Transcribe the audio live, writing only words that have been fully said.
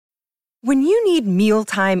When you need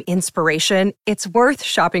mealtime inspiration, it's worth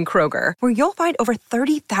shopping Kroger, where you'll find over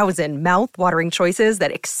 30,000 mouth-watering choices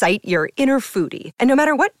that excite your inner foodie. And no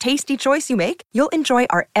matter what tasty choice you make, you'll enjoy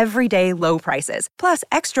our everyday low prices, plus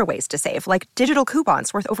extra ways to save, like digital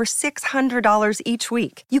coupons worth over $600 each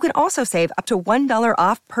week. You can also save up to $1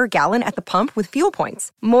 off per gallon at the pump with fuel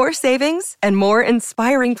points. More savings and more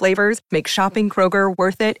inspiring flavors make shopping Kroger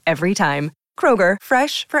worth it every time. Kroger,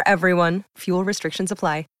 fresh for everyone. Fuel restrictions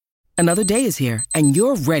apply. Another day is here, and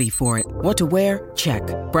you're ready for it. What to wear? Check.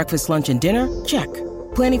 Breakfast, lunch, and dinner? Check.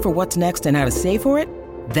 Planning for what's next and how to save for it?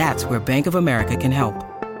 That's where Bank of America can help.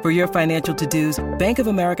 For your financial to-dos, Bank of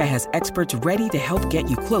America has experts ready to help get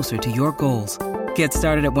you closer to your goals. Get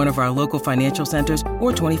started at one of our local financial centers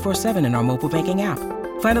or 24/7 in our mobile banking app.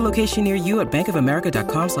 Find a location near you at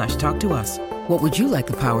bankofamerica.com/talktous. What would you like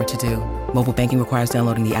the power to do? Mobile banking requires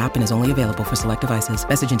downloading the app and is only available for select devices.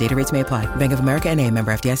 Message and data rates may apply. Bank of America N.A.,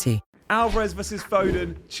 member FDIC. Alvarez versus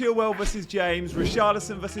Foden, Chilwell versus James,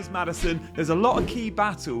 Richarlison versus Maddison. There's a lot of key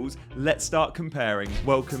battles. Let's start comparing.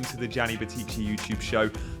 Welcome to the Gianni Battici YouTube show.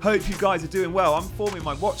 Hope you guys are doing well. I'm forming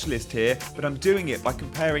my watch list here, but I'm doing it by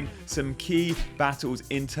comparing some key battles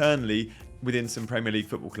internally within some Premier League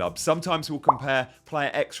football clubs. Sometimes we'll compare player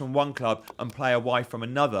X from one club and player Y from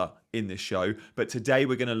another in this show, but today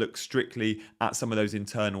we're going to look strictly at some of those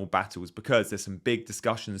internal battles because there's some big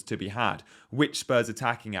discussions to be had. Which Spurs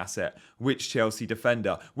attacking asset? Which Chelsea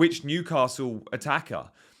defender? Which Newcastle attacker?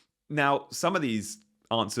 Now, some of these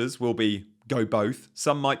answers will be go both,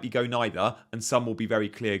 some might be go neither, and some will be very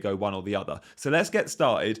clear go one or the other. So let's get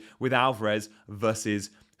started with Alvarez versus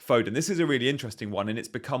Foden. This is a really interesting one, and it's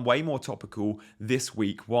become way more topical this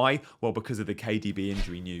week. Why? Well, because of the KDB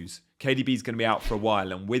injury news. KDB is going to be out for a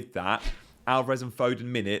while, and with that, Alvarez and Foden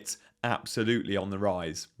minutes absolutely on the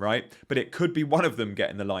rise, right? But it could be one of them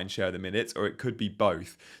getting the lion's share of the minutes, or it could be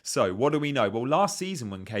both. So what do we know? Well, last season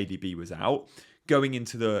when KDB was out, going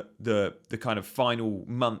into the kind of final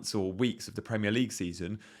months or weeks of the Premier League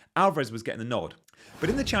season, Alvarez was getting the nod. But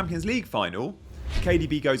in the Champions League final,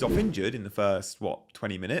 KDB goes off injured in the first,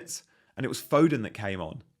 20 minutes, and it was Foden that came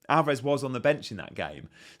on. Alvarez was on the bench in that game.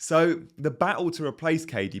 So the battle to replace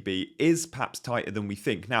KDB is perhaps tighter than we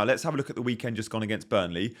think. Now, let's have a look at the weekend just gone against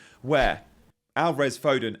Burnley, where Alvarez,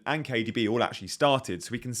 Foden and KDB all actually started.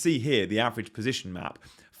 So we can see here the average position map.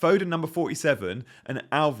 Foden, number 47, and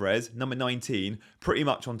Alvarez, number 19, pretty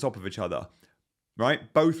much on top of each other.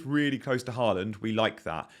 Right? Both really close to Haaland. We like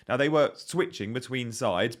that. Now, they were switching between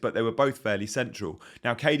sides, but they were both fairly central.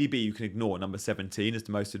 Now, KDB, you can ignore number 17 as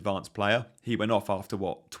the most advanced player. He went off after,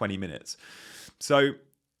 20 minutes. So,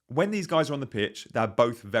 when these guys are on the pitch, they're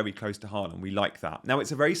both very close to Haaland. We like that. Now,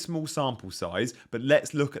 it's a very small sample size, but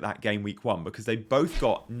let's look at that game week 1 because they both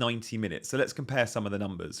got 90 minutes. So, let's compare some of the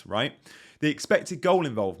numbers, right? The expected goal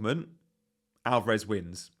involvement, Alvarez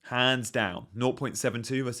wins, hands down,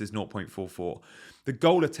 0.72 versus 0.44. The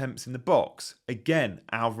goal attempts in the box, again,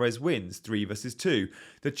 Alvarez wins, 3 versus 2.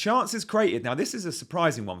 The chances created, now this is a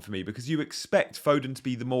surprising one for me because you expect Foden to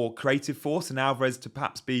be the more creative force and Alvarez to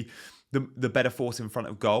perhaps be the better force in front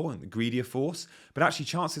of goal and the greedier force. But actually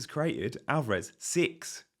chances created, Alvarez,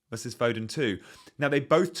 6 versus Foden 2. Now, they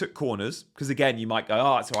both took corners, because again, you might go,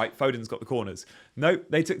 it's all right, Foden's got the corners. Nope,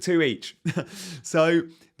 they took 2 each. So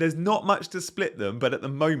there's not much to split them, but at the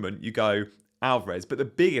moment, you go Alvarez. But the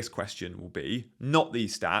biggest question will be, not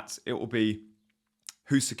these stats, it will be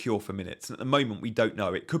who's secure for minutes. And at the moment, we don't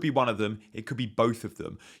know. It could be one of them, it could be both of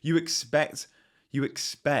them. You expect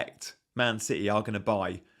Man City are going to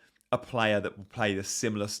buy a player that will play the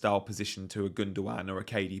similar style position to a Gundogan or a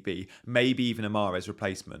KDB, maybe even a Mahrez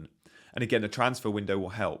replacement. And again, the transfer window will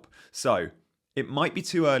help. So it might be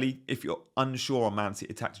too early if you're unsure on Man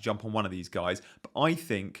City attack to jump on one of these guys, but I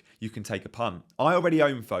think you can take a punt. I already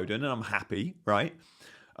own Foden and I'm happy, right?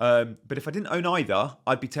 But if I didn't own either,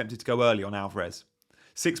 I'd be tempted to go early on Alvarez.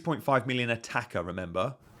 6.5 million attacker,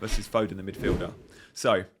 remember, versus Foden, the midfielder.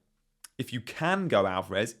 So if you can go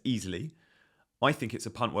Alvarez easily, I think it's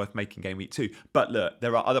a punt worth making game week 2. But look,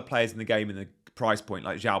 there are other players in the game in the price point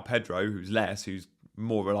like João Pedro, who's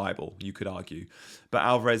more reliable, you could argue. But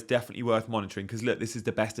Alvarez definitely worth monitoring because look, this is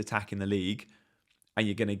the best attack in the league and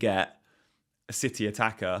you're going to get a City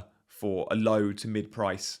attacker for a low to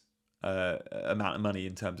mid-price amount of money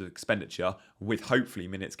in terms of expenditure with hopefully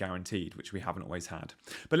minutes guaranteed, which we haven't always had.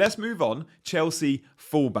 But let's move on. Chelsea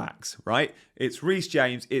fullbacks, right? It's Reece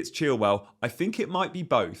James, it's Chilwell. I think it might be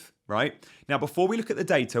both, right? Now, before we look at the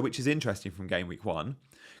data, which is interesting from game week 1,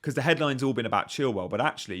 because the headline's all been about Chilwell, but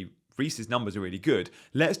actually Reece's numbers are really good.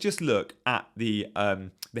 Let's just look at the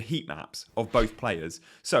heat maps of both players.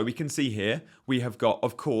 So we can see here, we have got,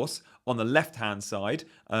 of course, on the left-hand side,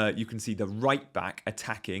 you can see the right back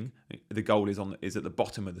attacking. The goal is at the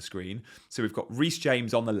bottom of the screen. So we've got Reece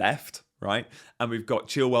James on the left, right? And we've got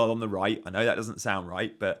Chilwell on the right. I know that doesn't sound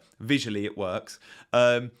right, but visually it works.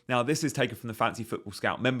 Now, this is taken from the Fancy Football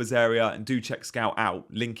Scout members area, and do check Scout out.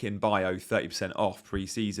 Link in bio, 30% off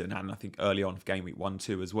pre-season, and I think early on for game week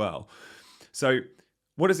 1-2 as well. So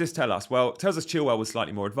what does this tell us? Well, it tells us Chilwell was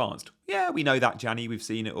slightly more advanced. Yeah, we know that, Gianni. We've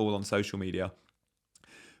seen it all on social media.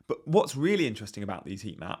 But what's really interesting about these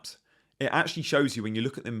heat maps, it actually shows you when you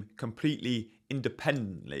look at them completely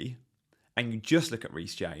independently and you just look at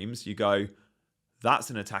Reece James, you go, that's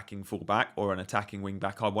an attacking fullback or an attacking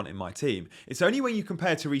wingback I want in my team. It's only when you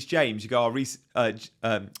compare to Reece James, you go, it's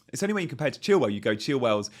only when you compare to Chilwell, you go,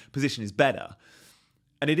 Chilwell's position is better.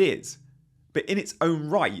 And it is. But in its own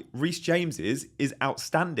right, Reece James's is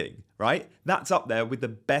outstanding, right? That's up there with the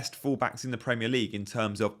best fullbacks in the Premier League in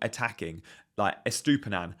terms of attacking. Like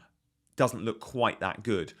Estupiñán doesn't look quite that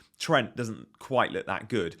good. Trent doesn't quite look that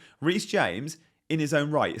good. Reece James, in his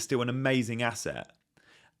own right, is still an amazing asset.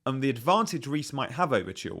 And the advantage Reece might have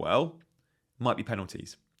over Chilwell might be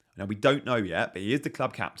penalties. Now, we don't know yet, but he is the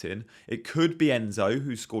club captain. It could be Enzo,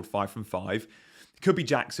 who scored 5 from 5. It could be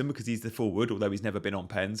Jackson, because he's the forward, although he's never been on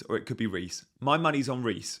pens. Or it could be Reece. My money's on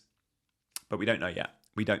Reece, but we don't know yet.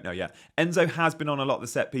 We don't know yet. Enzo has been on a lot of the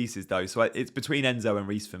set pieces, though, so it's between Enzo and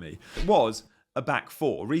Reece for me. It was a back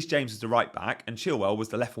four. Reece James was the right back, and Chilwell was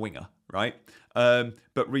the left winger, right?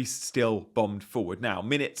 But Reece still bombed forward. Now,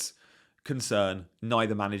 minutes concern,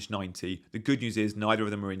 neither managed 90. The good news is neither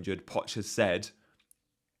of them are injured. Poch has said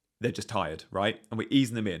they're just tired, right? And we're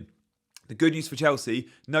easing them in. The good news for Chelsea,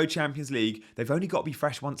 no Champions League. They've only got to be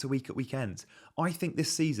fresh once a week at weekends. I think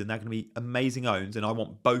this season they're going to be amazing owns, and I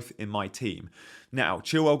want both in my team. Now,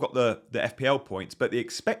 Chilwell got the FPL points, but the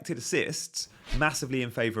expected assists massively in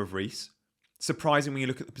favour of Reece. Surprising when you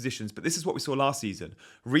look at the positions, but this is what we saw last season.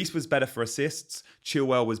 Reece was better for assists,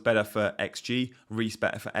 Chilwell was better for XG, Reece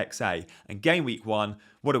better for XA. And game week 1,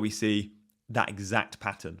 what do we see? That exact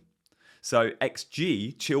pattern. So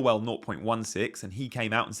XG, Chilwell 0.16, and he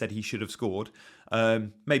came out and said he should have scored.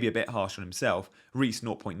 Maybe a bit harsh on himself. Reece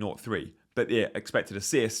 0.03. But yeah, expected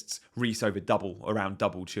assists, Reece over around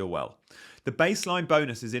double Chilwell. The baseline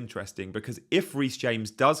bonus is interesting because if Reece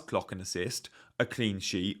James does clock an assist, a clean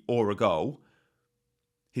sheet, or a goal,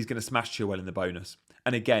 he's going to smash Chilwell in the bonus.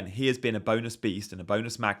 And again, he has been a bonus beast and a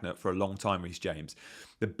bonus magnet for a long time, Reece James.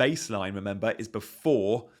 The baseline, remember, is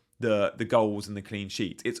before the goals and the clean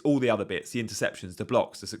sheets. It's all the other bits, the interceptions, the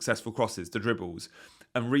blocks, the successful crosses, the dribbles.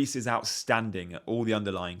 And Reece is outstanding at all the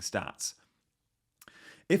underlying stats.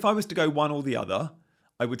 If I was to go one or the other,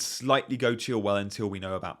 I would slightly go Chilwell until we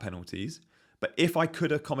know about penalties. But if I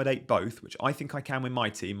could accommodate both, which I think I can with my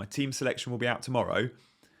team selection will be out tomorrow,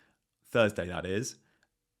 Thursday that is,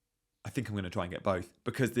 I think I'm going to try and get both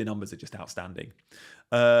because the numbers are just outstanding.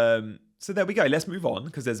 So there we go. Let's move on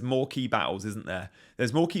because there's more key battles, isn't there?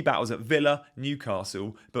 There's more key battles at Villa,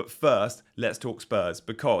 Newcastle. But first, let's talk Spurs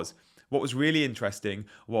because what was really interesting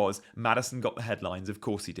was Maddison got the headlines. Of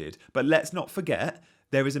course he did. But let's not forget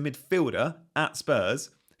there is a midfielder at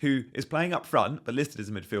Spurs who is playing up front, but listed as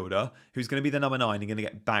a midfielder, who's going to be the number 9 and going to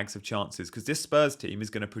get bags of chances because this Spurs team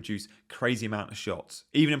is going to produce crazy amount of shots.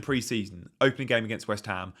 Even in pre-season, opening game against West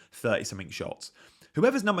Ham, 30-something shots.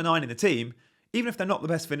 Whoever's number 9 in the team, even if they're not the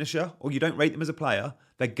best finisher or you don't rate them as a player,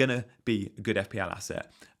 they're going to be a good FPL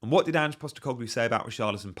asset. And what did Ange Postecoglou say about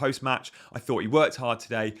Richarlison post-match? I thought he worked hard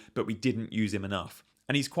today, but we didn't use him enough.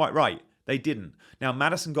 And he's quite right. They didn't. Now,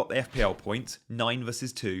 Maddison got the FPL points, 9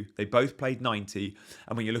 versus 2. They both played 90.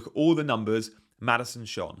 And when you look at all the numbers, Maddison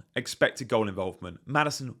shone. Expected goal involvement.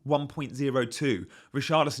 Maddison 1.02.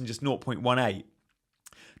 Richarlison just 0.18.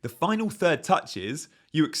 The final third touches,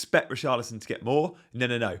 you expect Richarlison to get more.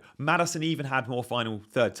 No. Maddison even had more final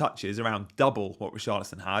third touches, around double what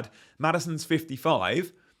Richarlison had. Maddison's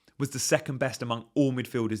 55 was the second best among all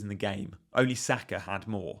midfielders in the game. Only Saka had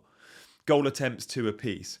more. Goal attempts 2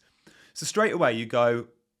 apiece. So straight away you go,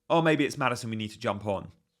 oh, maybe it's Maddison we need to jump on.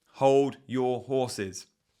 Hold your horses.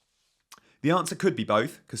 The answer could be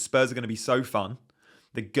both, because Spurs are going to be so fun.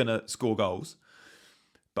 They're going to score goals.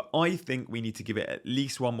 But I think we need to give it at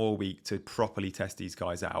least one more week to properly test these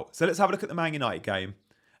guys out. So let's have a look at the Man United game,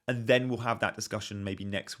 and then we'll have that discussion maybe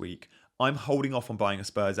next week. I'm holding off on buying a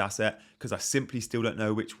Spurs asset, because I simply still don't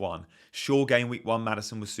know which one. Sure, game week 1,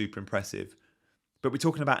 Maddison was super impressive. But we're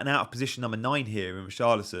talking about an out-of-position number 9 here in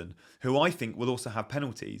Richarlison, who I think will also have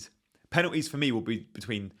penalties. Penalties for me will be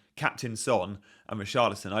between captain Son and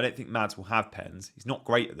Richarlison. I don't think Mads will have pens. He's not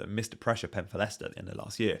great at them. Missed a pressure pen for Leicester at the end of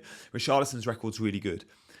last year. Richarlison's record's really good.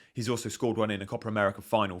 He's also scored one in a Copa America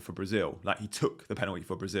final for Brazil. Like, he took the penalty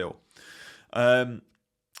for Brazil. So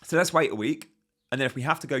let's wait a week. And then if we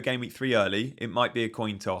have to go game week 3 early, it might be a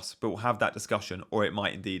coin toss, but we'll have that discussion, or it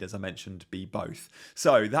might indeed, as I mentioned, be both.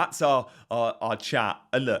 So that's our chat.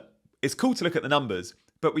 And look, it's cool to look at the numbers,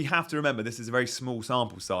 but we have to remember this is a very small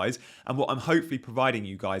sample size. And what I'm hopefully providing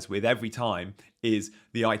you guys with every time is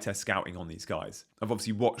the eye test scouting on these guys. I've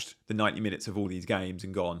obviously watched the 90 minutes of all these games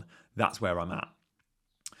and gone, that's where I'm at.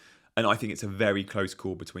 And I think it's a very close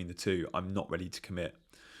call between the two. I'm not ready to commit.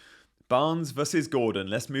 Barnes versus Gordon.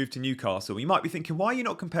 Let's move to Newcastle. You might be thinking, why are you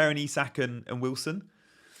not comparing Isak and Wilson?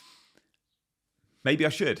 Maybe I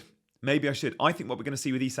should. I think what we're going to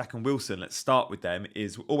see with Isak and Wilson, let's start with them,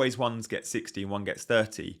 is always one gets 60 and one gets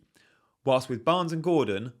 30. Whilst with Barnes and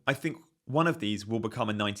Gordon, I think one of these will become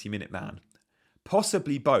a 90-minute man.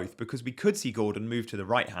 Possibly both, because we could see Gordon move to the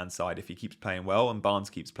right-hand side if he keeps playing well and Barnes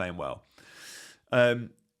keeps playing well.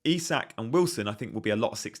 Isak and Wilson, I think, will be a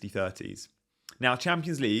lot of 60-30s. Now,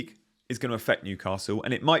 Champions League is going to affect Newcastle,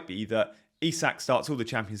 and it might be that Isak starts all the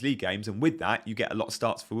Champions League games, and with that, you get a lot of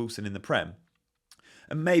starts for Wilson in the Prem.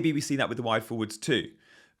 And maybe we see that with the wide forwards too.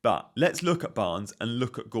 But let's look at Barnes and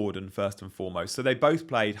look at Gordon first and foremost. So they both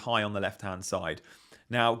played high on the left-hand side.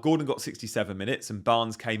 Now, Gordon got 67 minutes, and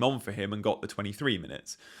Barnes came on for him and got the 23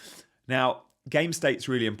 minutes. Now, game state's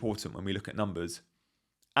really important when we look at numbers.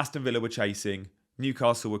 Aston Villa were chasing,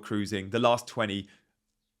 Newcastle were cruising. The last 20,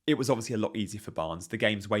 it was obviously a lot easier for Barnes. The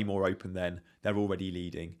game's way more open then. They're already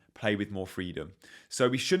leading. Play with more freedom. So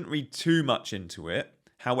we shouldn't read too much into it.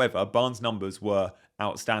 However, Barnes' numbers were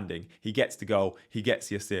outstanding. He gets the goal. He gets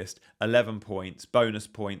the assist. 11 points, bonus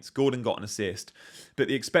points. Gordon got an assist. But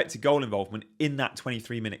the expected goal involvement in that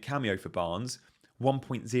 23-minute cameo for Barnes,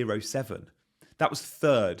 1.07. That was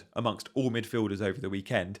third amongst all midfielders over the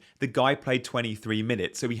weekend. The guy played 23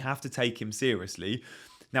 minutes, so we have to take him seriously.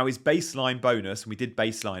 Now, his baseline bonus, and we did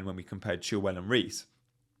baseline when we compared Chilwell and Reece,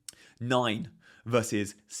 9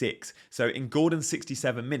 versus 6. So in Gordon's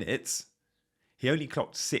 67 minutes, he only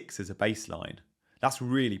clocked 6 as a baseline. That's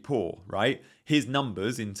really poor, right? His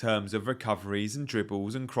numbers in terms of recoveries and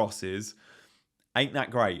dribbles and crosses ain't that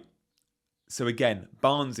great. So again,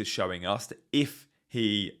 Barnes is showing us that if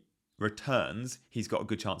he returns, he's got a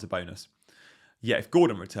good chance of bonus. Yet if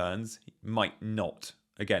Gordon returns, he might not.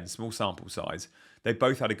 Again, small sample size. They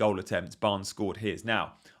both had a goal attempt. Barnes scored his.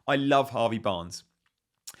 Now, I love Harvey Barnes.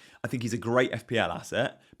 I think he's a great FPL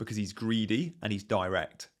asset because he's greedy and he's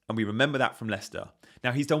direct. And we remember that from Leicester.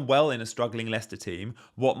 Now, he's done well in a struggling Leicester team.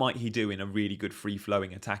 What might he do in a really good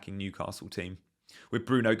free-flowing attacking Newcastle team? With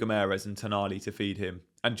Bruno Guimaraes and Tonali to feed him.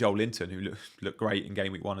 And Joel Linton, who looked great in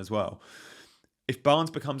game week 1 as well. If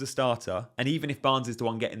Barnes becomes a starter, and even if Barnes is the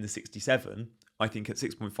one getting the 67, I think at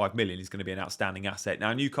 6.5 million, he's going to be an outstanding asset.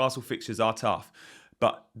 Now, Newcastle fixtures are tough,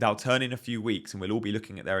 but they'll turn in a few weeks and we'll all be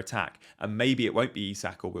looking at their attack. And maybe it won't be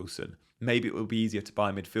Isak or Wilson. Maybe it will be easier to buy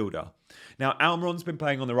a midfielder. Now, Almiron's been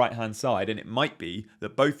playing on the right-hand side, and it might be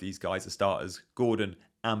that both these guys are starters, Gordon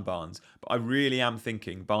and Barnes. But I really am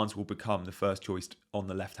thinking Barnes will become the first choice on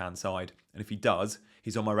the left-hand side. And if he does,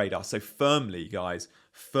 he's on my radar. So firmly, guys,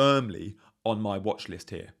 firmly on my watch list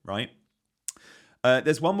here, right?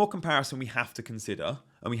 There's one more comparison we have to consider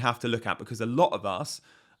and we have to look at because a lot of us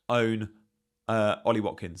own Ollie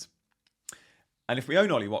Watkins. And if we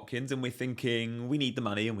own Ollie Watkins and we're thinking we need the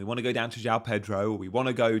money and we want to go down to João Pedro or we want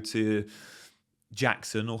to go to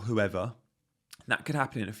Jackson or whoever, that could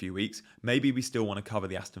happen in a few weeks. Maybe we still want to cover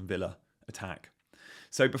the Aston Villa attack.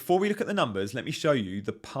 So before we look at the numbers, let me show you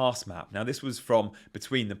the pass map. Now, this was from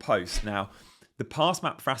Between the Posts. Now, the pass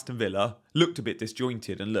map for Aston Villa looked a bit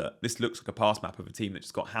disjointed. And look, this looks like a pass map of a team that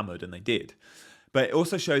just got hammered, and they did. But it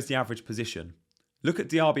also shows the average position. Look at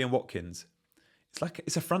Diaby and Watkins.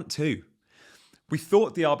 It's a front two. We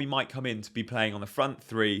thought Diaby might come in to be playing on the front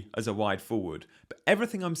three as a wide forward. But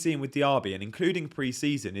everything I'm seeing with Diaby, and including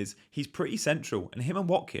pre-season, is he's pretty central. And him and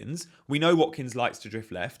Watkins, we know Watkins likes to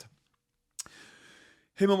drift left.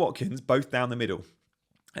 Him and Watkins, both down the middle.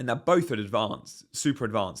 And they're both at advanced, super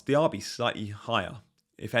advanced. Diaby slightly higher,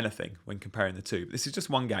 if anything, when comparing the two. But this is just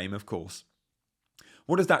one game, of course.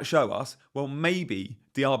 What does that show us? Well, maybe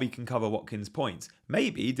Diaby can cover Watkins' points.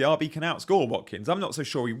 Maybe Diaby can outscore Watkins. I'm not so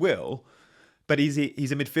sure he will. But he's a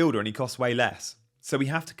midfielder and he costs way less. So we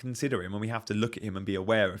have to consider him and we have to look at him and be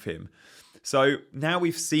aware of him. So now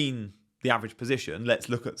we've seen the average position. Let's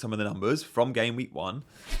look at some of the numbers from game week 1.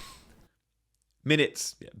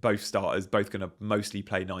 Minutes, both starters, both going to mostly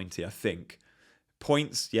play 90, I think.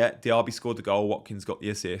 Points, Diaby scored the goal, Watkins got the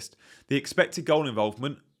assist. The expected goal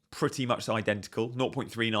involvement, pretty much identical,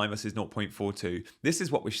 0.39 versus 0.42. This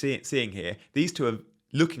is what we're seeing here. These two are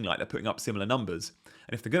looking like they're putting up similar numbers.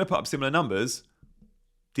 And if they're going to put up similar numbers,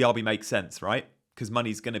 Diaby makes sense, right? Because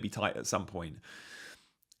money's going to be tight at some point.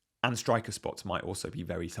 And striker spots might also be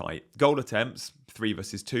very tight. Goal attempts, 3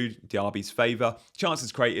 versus 2, Diaby's favour.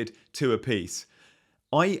 Chances created, 2 apiece.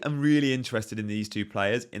 I am really interested in these two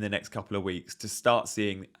players in the next couple of weeks to start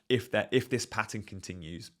seeing if this pattern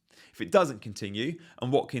continues. If it doesn't continue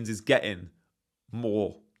and Watkins is getting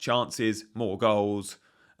more chances, more goals,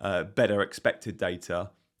 better expected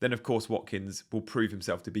data, then of course Watkins will prove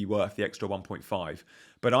himself to be worth the extra 1.5.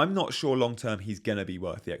 But I'm not sure long term he's going to be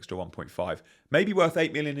worth the extra 1.5. Maybe worth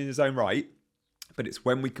 8 million in his own right, but it's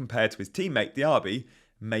when we compare to his teammate Diaby,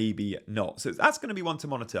 maybe not. So that's going to be one to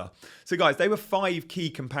monitor. So guys, they were 5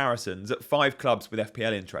 key comparisons at 5 clubs with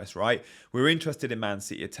FPL interest, right? We're interested in Man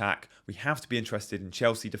City attack. We have to be interested in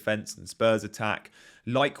Chelsea defence and Spurs attack.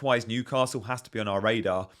 Likewise, Newcastle has to be on our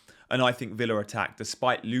radar. And I think Villa attack,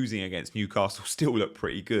 despite losing against Newcastle, still look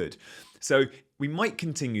pretty good. So we might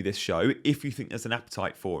continue this show if you think there's an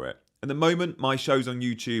appetite for it. At the moment, my shows on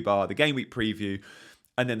YouTube are the game week preview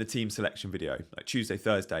and then the team selection video, like Tuesday,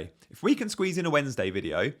 Thursday. If we can squeeze in a Wednesday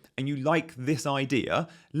video and you like this idea,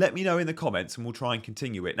 let me know in the comments and we'll try and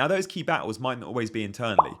continue it. Now, those key battles might not always be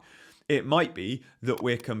internally. It might be that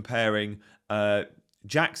we're comparing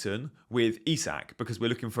Jackson with Isak because we're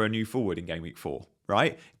looking for a new forward in game week 4,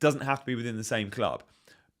 right? It doesn't have to be within the same club.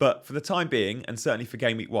 But for the time being, and certainly for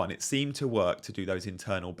game week 1, it seemed to work to do those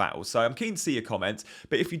internal battles. So I'm keen to see your comments.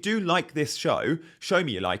 But if you do like this show, show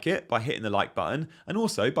me you like it by hitting the like button and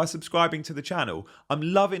also by subscribing to the channel. I'm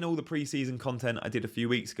loving all the pre-season content I did a few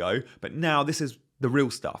weeks ago, but now this is the real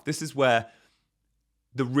stuff. This is where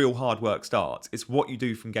the real hard work starts. It's what you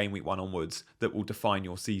do from game week 1 onwards that will define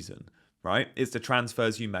your season. Right? It's the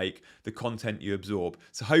transfers you make, the content you absorb.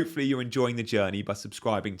 So hopefully you're enjoying the journey by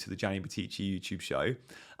subscribing to the Gianni Buttici YouTube show.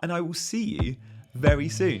 And I will see you very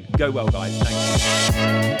soon. Go well, guys.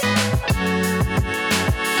 Thank you.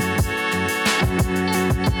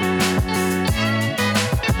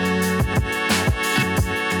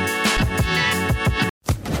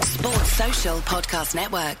 Sports Social Podcast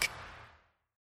Network.